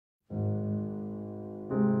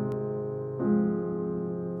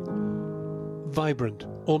vibrant,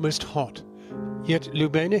 almost hot. Yet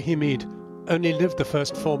Lubaina Himid only lived the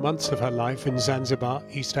first 4 months of her life in Zanzibar,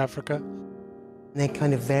 East Africa. They're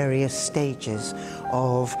kind of various stages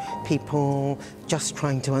of people just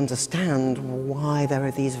trying to understand why there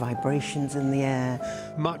are these vibrations in the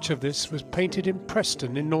air. Much of this was painted in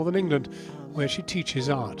Preston in northern England, where she teaches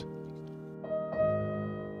art.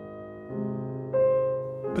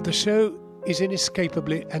 But the show is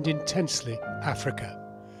inescapably and intensely Africa.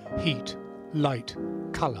 Heat, light,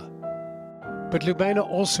 colour. But Lubaina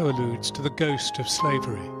also alludes to the ghost of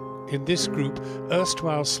slavery. In this group,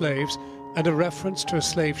 erstwhile slaves and a reference to a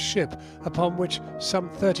slave ship upon which some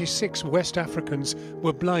 36 West Africans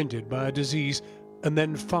were blinded by a disease and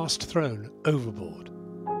then fast thrown overboard.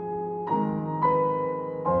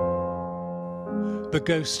 The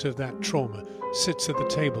ghost of that trauma sits at the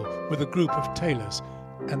table with a group of tailors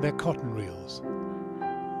and their cotton reels.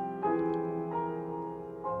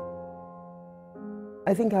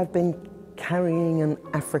 I think I've been carrying an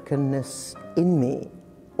Africanness in me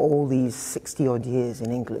all these 60-odd years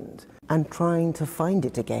in England and trying to find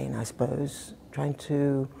it again, I suppose, trying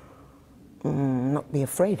to not be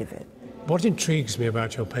afraid of it. What intrigues me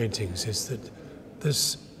about your paintings is that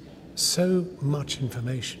there's so much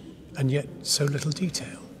information and yet so little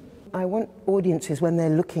detail. I want audiences, when they're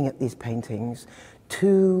looking at these paintings,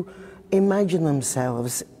 to imagine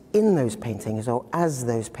themselves in those paintings or as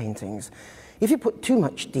those paintings. If you put too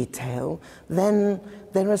much detail, then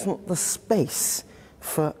there isn't the space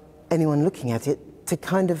for anyone looking at it to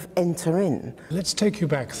kind of enter in. Let's take you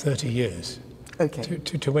back 30 years. Okay.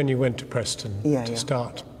 To when you went to Preston to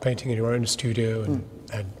start painting in your own studio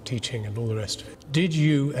and teaching and all the rest of it. Did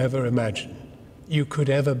you ever imagine you could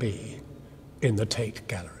ever be in the Tate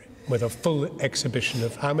Gallery with a full exhibition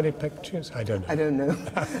of how many pictures? I don't know. I don't know.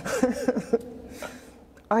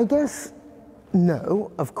 I guess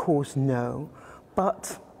no, of course no,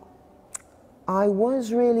 but I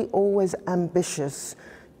was really always ambitious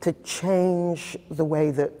to change the way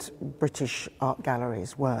that British art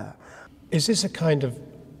galleries were. Is this a kind of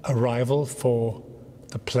arrival for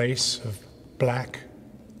the place of black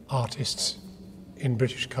artists in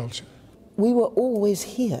British culture? We were always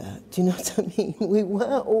here, do you know what I mean? We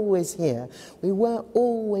were always here. We were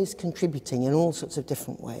always contributing in all sorts of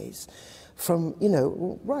different ways. From, you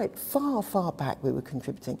know, right, far, far back we were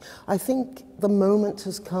contributing. I think the moment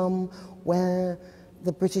has come where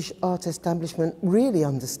the British art establishment really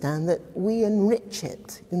understand that we enrich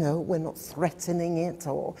it. You know, we're not threatening it,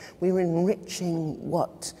 or we're enriching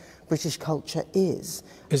what British culture is.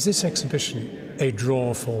 Is this exhibition a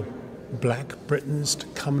draw for black Britons to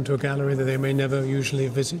come to a gallery that they may never usually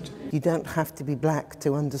visit? You don't have to be black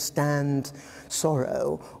to understand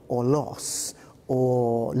sorrow or loss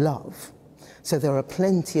or love. So there are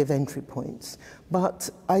plenty of entry points.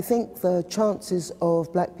 But I think the chances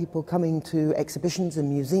of black people coming to exhibitions and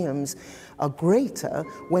museums are greater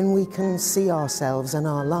when we can see ourselves and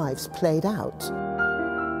our lives played out.